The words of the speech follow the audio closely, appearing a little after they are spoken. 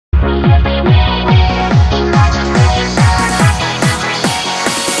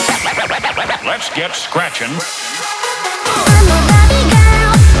get scratching. I'm a Barbie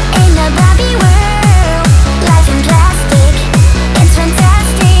girl in a Barbie world. Life in plastic, it's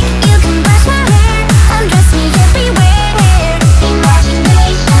fantastic. You can brush my hair, undress me everywhere.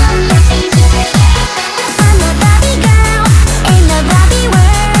 Imagination, let's be together. I'm a Barbie girl in a Barbie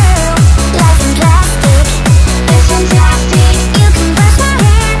world. Life in plastic, it's fantastic. You can brush my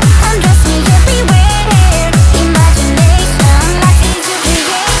hair, undress me everywhere. Imagination, let's be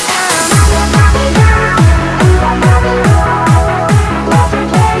together. I'm a Barbie girl in a Barbie world. Life in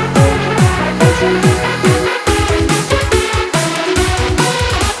plastic, it's fantastic.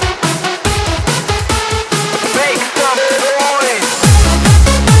 Make some noise!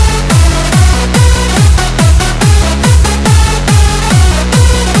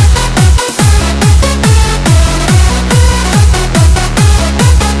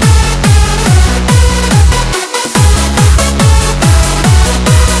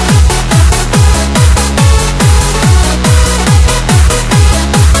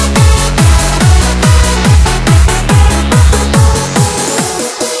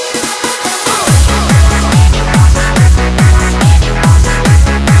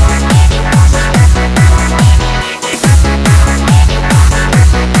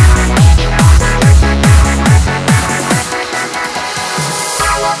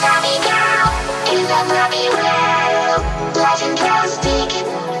 I'm a Barbie girl in a Barbie world. Life in plastic,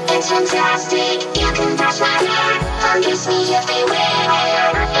 it's fantastic. You can brush my hair, undress me everywhere.